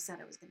doing what I said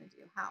I was going to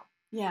do. How?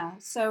 Yeah.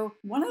 So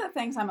one of the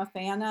things I'm a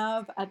fan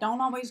of, I don't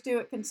always do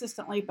it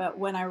consistently, but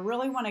when I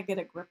really want to get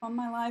a grip on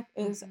my life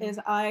is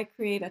I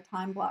create a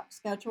time block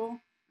schedule,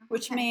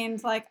 which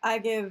means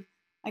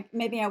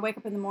maybe I wake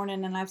up in the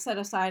morning and I've set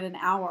aside an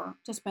hour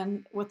to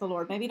spend with the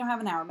Lord. Maybe you don't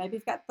have an hour. Maybe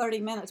you've got 30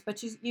 minutes,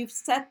 but you've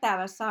set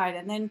that aside,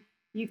 and then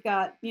you've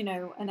got,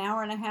 an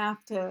hour and a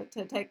half to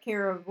take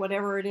care of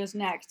whatever it is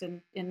next,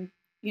 and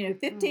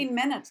 15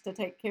 minutes to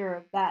take care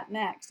of that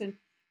next. And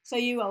so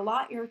you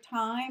allot your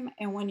time,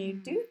 and when you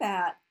do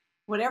that,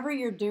 whatever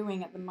you're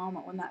doing at the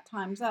moment, when that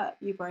time's up,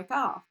 you break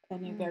off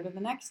and you go to the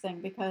next thing,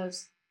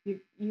 because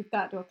you've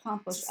got to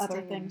accomplish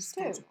other things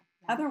too.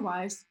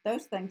 Otherwise,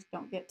 those things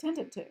don't get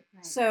tended to.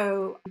 Right.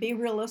 So be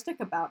realistic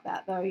about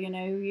that, though.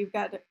 You've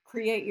got to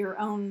create your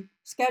own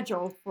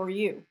schedule for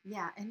you.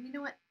 Yeah, and you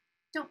know what?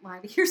 Don't lie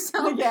to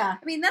yourself. Yeah.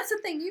 I mean, that's the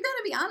thing. You got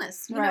to be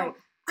honest. You know,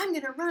 I'm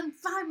going to run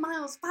 5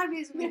 miles 5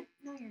 days a week.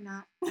 No, you're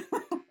not.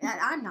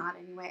 I'm not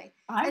anyway.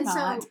 I'm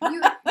not. So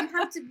you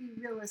have to be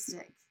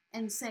realistic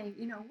and say,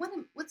 what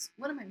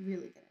am I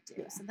really going to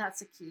do? Yeah. So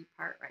that's a key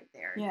part right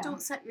there. Yeah.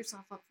 Don't set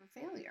yourself up for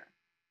failure.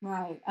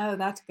 Right. Oh,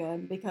 that's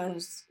good,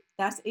 because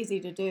that's easy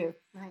to do.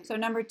 Right. So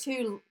number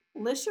 2,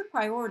 list your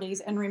priorities,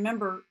 and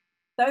remember,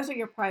 those are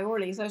your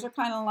priorities. Those are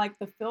kind of like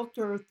the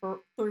filter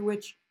through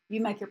which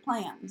you make your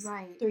plans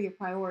Right. through your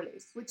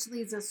priorities. Which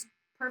leads us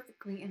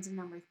perfectly into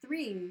number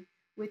 3,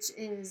 which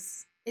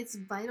is it's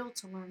vital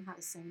to learn how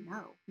to say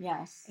no.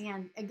 Yes.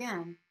 And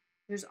again,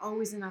 there's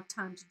always enough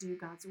time to do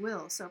God's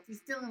will. So if you're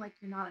feeling like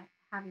you're not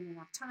having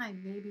enough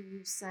time, maybe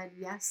you said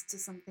yes to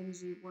some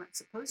things you weren't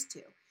supposed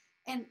to.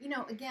 And,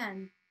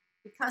 again,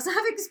 because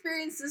I've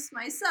experienced this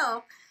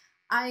myself,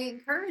 I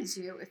encourage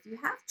you, if you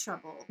have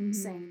trouble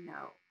saying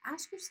no,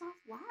 ask yourself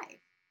why.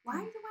 Why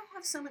do I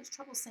have so much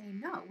trouble saying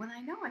no when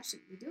I know I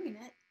shouldn't be doing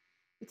it?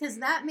 Because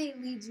that may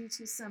lead you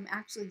to some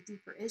actually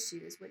deeper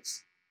issues,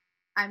 which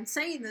I'm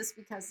saying this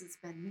because it's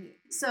been me.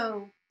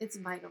 So it's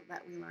vital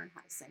that we learn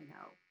how to say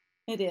no.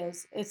 It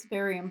is. It's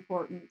very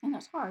important, and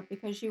it's hard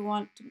because you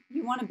want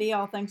to be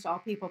all things to all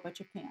people, but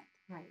you can't.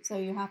 Right. So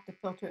you have to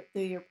filter it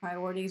through your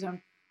priorities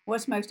on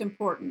what's most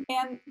important.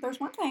 And there's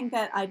one thing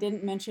that I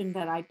didn't mention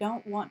that I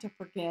don't want to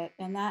forget,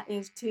 and that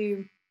is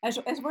to, as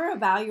we're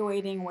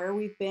evaluating where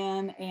we've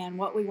been and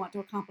what we want to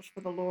accomplish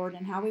for the Lord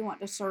and how we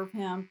want to serve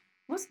Him,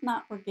 let's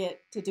not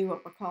forget to do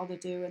what we're called to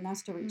do, and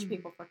that's to reach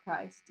people for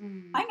Christ.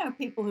 I know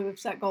people who have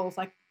set goals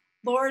like,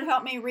 Lord,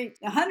 help me reach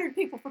 100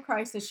 people for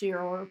Christ this year,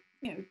 or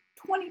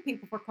 20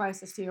 people for Christ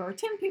this year, or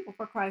 10 people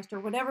for Christ, or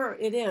whatever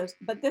it is.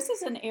 But this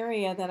is an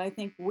area that I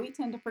think we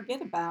tend to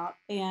forget about,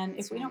 and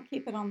if we don't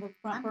keep it on the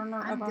front burner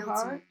of our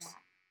hearts,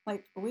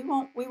 like we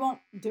won't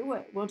do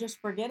it. We'll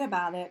just forget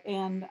about it.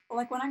 And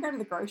like when I go to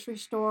the grocery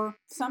store,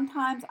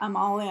 sometimes I'm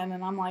all in,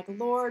 and I'm like,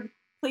 Lord,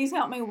 please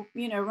help me,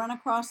 run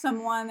across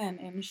someone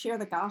and share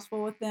the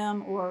gospel with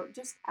them, or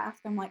just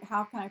ask them, like,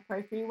 how can I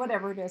pray for you?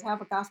 Whatever it is,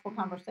 have a gospel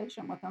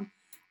conversation with them.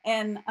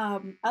 And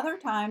other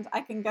times I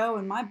can go,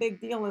 and my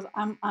big deal is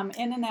I'm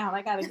in and out.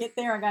 I got to get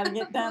there. I got to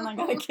get done. I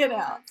got to get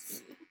out.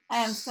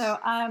 And so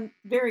I'm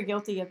very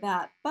guilty of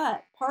that.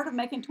 But part of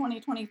making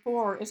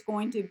 2024 is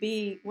going to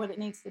be what it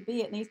needs to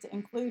be. It needs to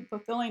include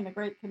fulfilling the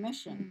Great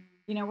Commission.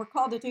 We're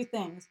called to 2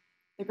 things,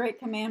 the Great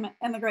Commandment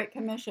and the Great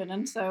Commission.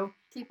 And so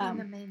keeping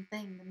the main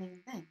thing.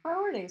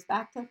 Priorities,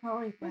 back to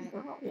priority. Right.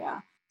 Girl. Yeah.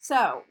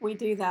 So we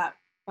do that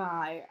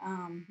by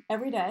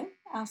every day,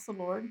 ask the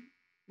Lord,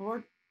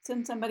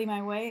 send somebody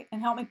my way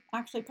and help me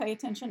actually pay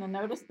attention and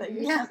notice that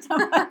you sent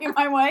somebody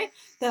my way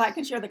that I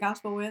can share the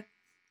gospel with.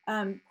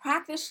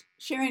 Practice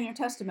sharing your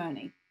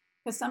testimony,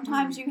 because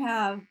sometimes you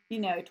have,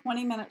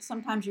 20 minutes,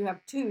 sometimes you have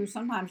 2,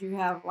 sometimes you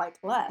have like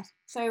less.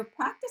 So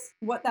practice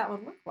what that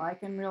would look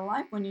like in real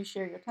life when you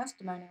share your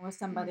testimony with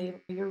somebody,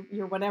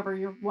 your whatever,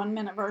 your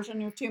 1-minute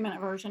version, your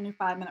 2-minute version, your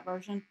 5-minute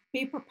version.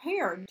 Be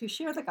prepared to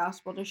share the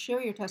gospel, to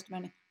share your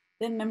testimony,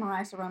 then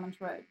memorize the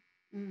Romans Road.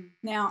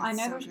 Now, I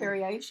know there's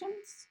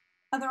variations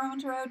of the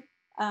Romans Road.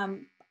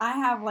 I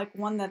have like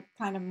one that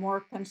kind of more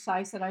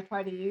concise that I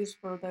try to use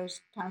for those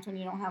times when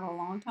you don't have a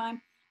long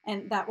time.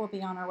 And that will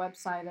be on our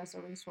website as a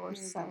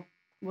resource. So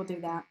we'll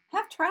do that.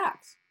 Have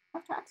tracks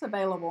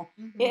available.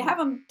 Have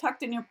them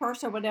tucked in your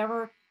purse or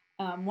whatever.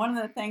 One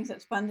of the things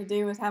that's fun to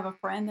do is have a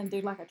friend and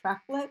do like a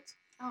track blitz.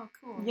 Oh,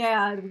 cool.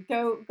 Yeah,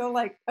 go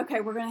like,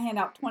 okay, we're going to hand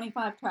out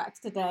 25 tracks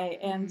today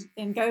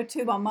and go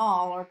to a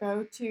mall or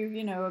go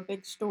to, a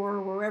big store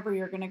or wherever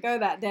you're going to go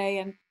that day,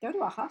 and go to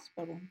a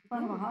hospital, in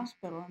front of a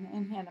hospital,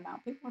 and hand them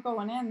out. People are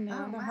going in,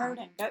 they're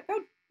hurting. Go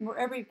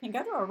wherever you can.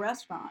 Go to a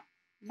restaurant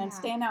and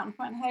stand out in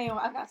front. Hey,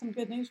 I've got some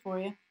good news for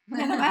you.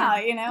 Hand them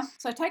out,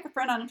 So take a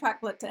friend on a track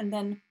blitz and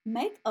then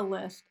make a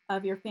list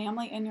of your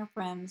family and your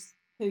friends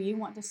who you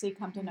want to see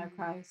come to know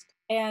Christ.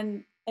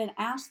 And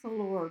ask the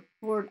Lord,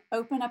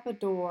 open up a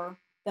door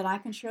that I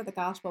can share the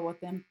gospel with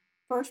them.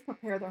 First,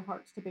 prepare their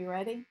hearts to be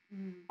ready,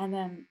 and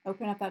then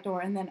open up that door,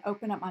 and then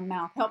open up my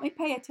mouth. Help me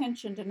pay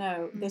attention to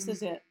know this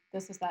is it.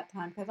 This is that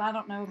time. Because I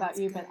don't know about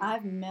you, but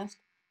I've missed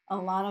a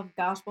lot of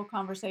gospel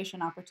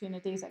conversation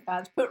opportunities that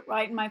God's put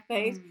right in my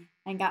face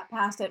and got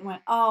past it and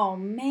went, oh,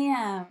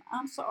 man,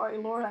 I'm sorry,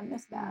 Lord, I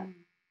missed that.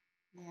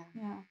 Yeah.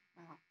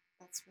 Wow,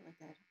 that's really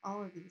good.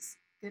 All of these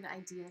good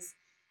ideas.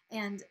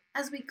 And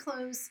as we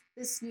close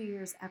this New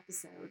Year's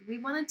episode, we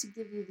wanted to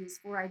give you these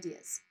 4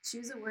 ideas.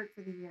 Choose a word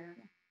for the year,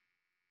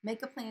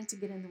 make a plan to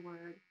get in the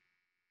Word,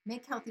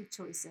 make healthy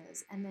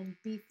choices, and then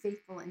be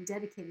faithful and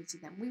dedicated to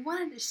them. We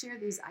wanted to share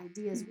these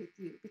ideas with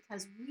you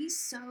because we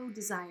so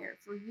desire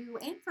for you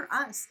and for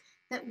us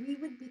that we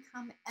would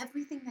become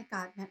everything that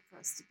God meant for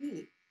us to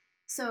be.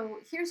 So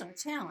here's our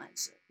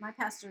challenge. My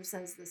pastor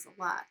says this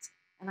a lot,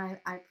 and I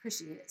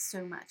appreciate it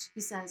so much. He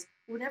says,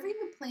 whatever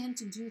you plan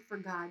to do for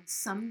God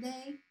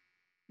someday,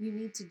 you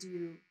need to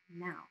do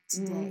now,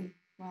 today.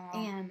 Wow.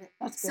 And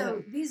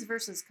so these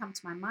verses come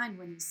to my mind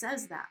when he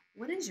says that.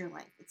 What is your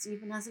life? It's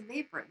even as a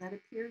vapor that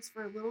appears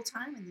for a little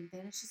time and then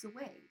vanishes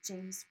away.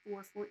 James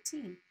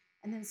 4:14.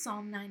 And then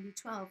Psalm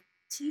 90:12.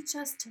 Teach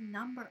us to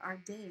number our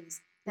days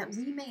that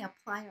we may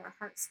apply our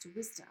hearts to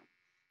wisdom.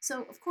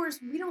 So, of course,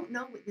 we don't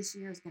know what this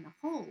year is going to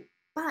hold,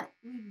 but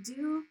we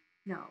do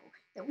know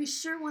that we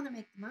sure want to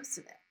make the most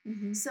of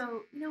it.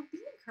 So, be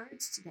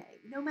encouraged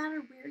today. No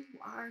matter where you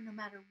are, no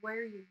matter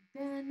where you've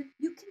been,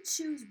 you can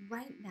choose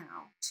right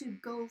now to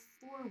go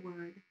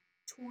forward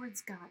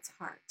towards God's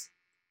heart.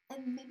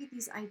 And maybe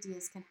these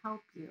ideas can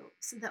help you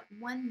so that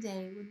one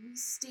day when we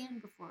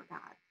stand before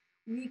God,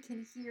 we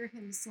can hear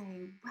him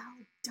say, "Well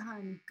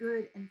done,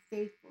 good and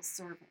faithful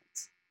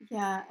servant."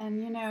 Yeah,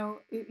 and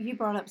you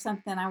brought up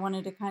something I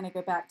wanted to kind of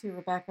go back to,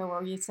 Rebecca,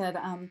 where you said,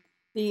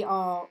 "Be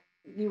all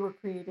you were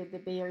created to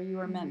be, or you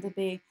were meant Mhm. to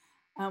be."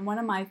 One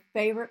of my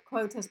favorite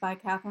quotes is by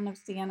Catherine of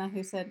Siena,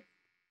 who said,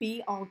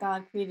 "Be all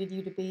God created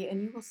you to be,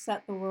 and you will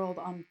set the world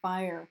on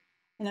fire."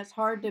 And it's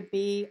hard to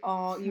be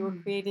all you were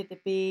Hmm. created to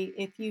be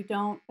if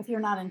you're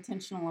not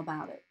intentional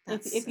about it.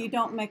 If That's if you so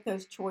don't good. make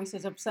those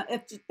choices of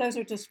if those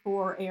are just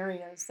four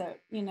areas that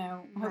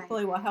Right.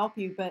 hopefully will help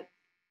you, but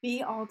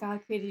be all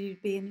God created you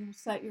to be, and you'll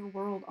set your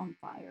world on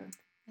fire.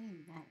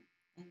 Amen.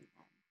 Amen.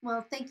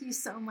 Well, thank you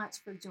so much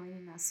for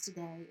joining us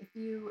today. If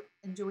you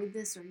enjoyed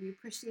this or you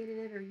appreciated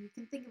it or you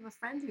can think of a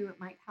friend who it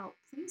might help,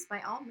 please,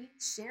 by all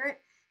means, share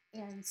it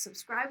and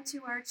subscribe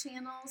to our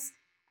channels.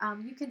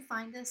 You can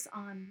find us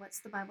on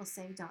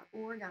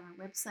what'sthebiblesay.org on our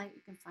website.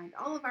 You can find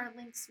all of our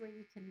links where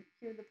you can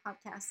hear the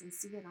podcast and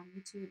see it on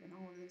YouTube and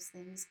all of those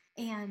things.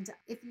 And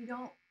if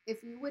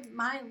you wouldn't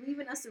mind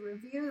leaving us a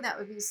review, that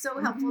would be so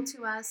helpful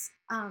to us.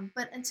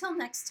 But until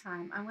next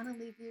time, I want to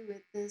leave you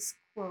with this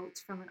quote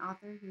from an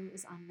author who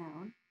is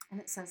unknown. And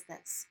it says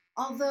this: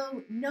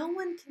 "Although no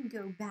one can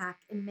go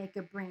back and make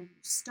a brand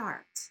new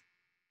start,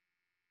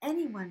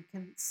 anyone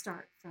can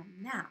start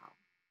from now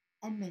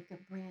and make a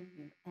brand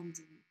new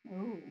ending."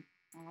 Oh,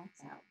 I like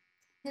So, that.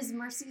 his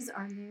mercies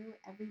are new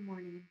every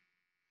morning.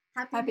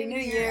 Happy Happy New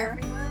New Year, Year.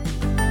 everyone.